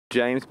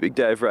James, big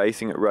day of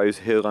racing at Rose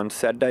Hill on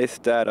Saturday.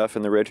 Start off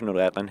in the Reginald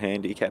Atlan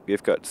handicap.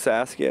 You've got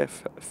Saskia,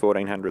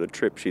 1400 a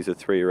trip. She's a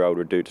 3-year-old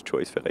reduced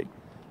choice filly.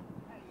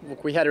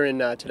 Look, we had her in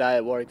today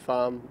at Warwick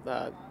Farm,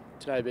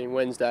 today being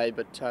Wednesday,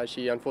 but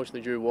she unfortunately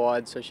drew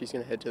wide, so she's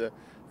going to head to the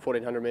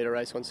 1400 metre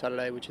race on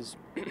Saturday, which is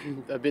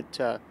a bit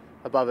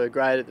above her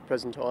grade at the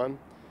present time.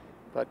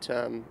 But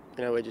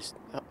we're just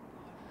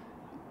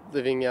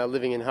living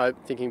in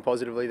hope, thinking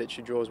positively that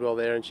she draws well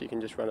there and she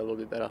can just run a little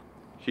bit better.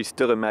 She's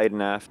still a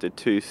maiden after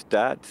 2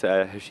 starts.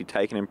 Has she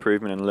taken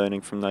improvement and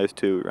learning from those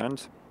 2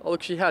 runs? Oh,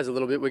 look, she has a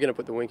little bit. We're going to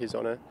put the winkers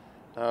on her,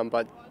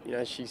 but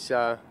she's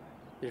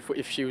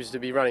if she was to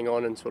be running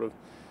on and sort of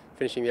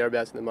finishing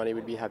thereabouts in the money,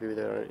 we'd be happy with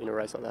her in a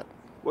race like that.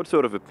 What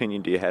sort of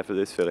opinion do you have for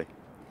this filly?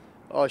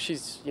 Oh,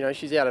 she's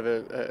out of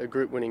a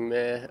group-winning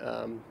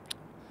mare.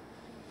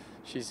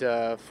 She's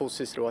a full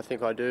sister, I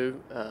think I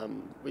do.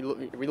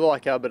 We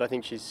like her, but I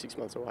think she's 6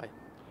 months away.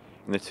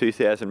 In the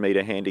 2000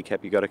 metre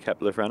handicap, you got a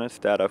couple of runners.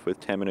 Start off with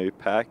Tamanu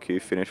Park, who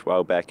finished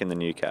well back in the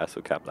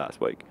Newcastle Cup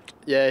last week.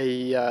 Yeah,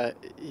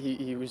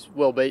 he was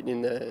well beaten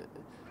in the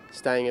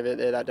staying event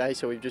there that day,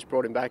 so we've just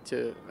brought him back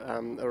to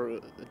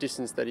a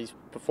distance that he's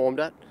performed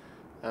at.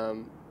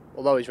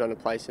 Although he's run a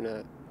place in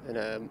a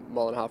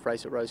 1.5-mile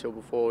race at Rose Hill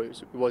before,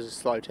 it was a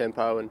slow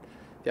tempo, and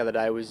the other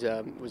day was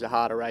a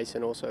harder race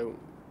and also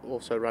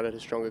run at a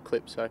stronger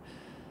clip. So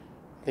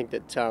I think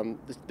that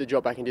the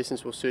drop back in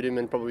distance will suit him,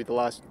 and probably the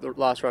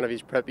last run of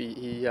his prep,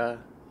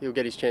 he'll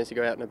get his chance to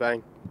go out in a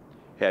bang.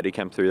 How did he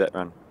come through that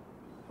run?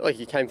 Like,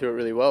 he came through it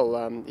really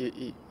well.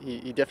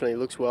 He definitely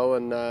looks well,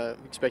 and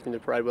expect him to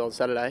parade well on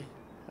Saturday.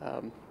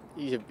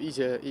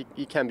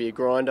 He can be a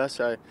grinder,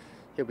 so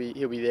he'll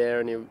be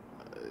there, and he'll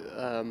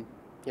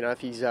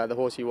if he's the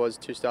horse he was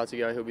 2 starts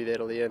ago, he'll be there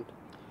till the end.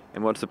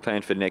 And what's the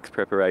plan for next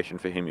preparation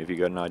for him? Have you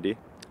got an idea?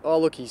 Oh,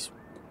 look, he's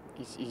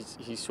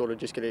sort of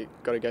just got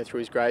to go through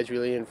his grades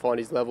really and find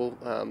his level.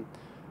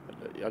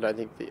 I don't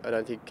think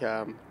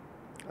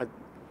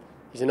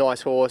he's a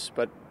nice horse,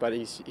 but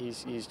he's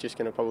just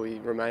going to probably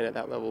remain at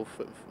that level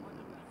for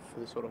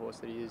the sort of horse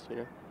that he is.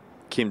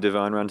 Kim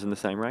Devine runs in the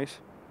same race.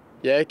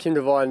 Yeah, Kim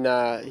Devine,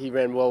 he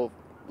ran well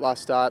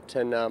last start,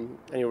 and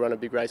he'll run a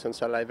big race on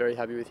Saturday. Very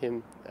happy with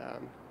him.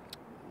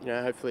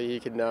 Hopefully he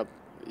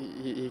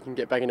can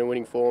get back into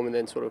winning form and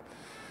then sort of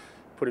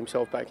put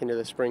himself back into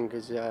the spring,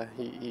 because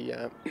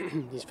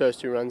his first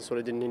 2 runs sort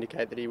of didn't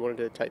indicate that he wanted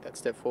to take that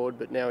step forward,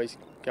 but now he's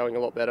going a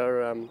lot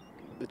better.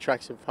 The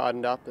tracks have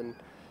hardened up and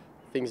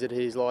things that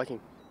he's liking.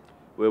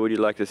 Where would you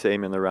like to see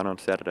him in the run on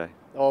Saturday?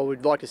 Oh,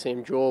 we'd like to see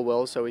him draw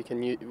well, so we can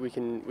be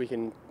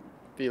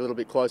a little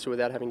bit closer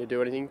without having to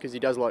do anything, because he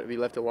does like to be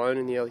left alone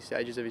in the early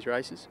stages of his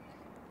races.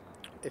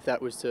 If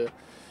that was to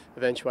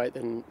eventuate,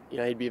 then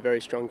he'd be a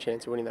very strong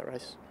chance of winning that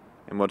race.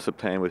 And what's the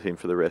plan with him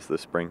for the rest of the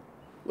spring?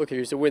 Look, if he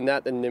was to win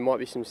that, then there might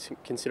be some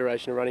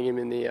consideration of running him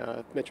in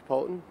the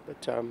Metropolitan,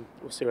 but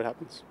we'll see what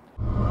happens.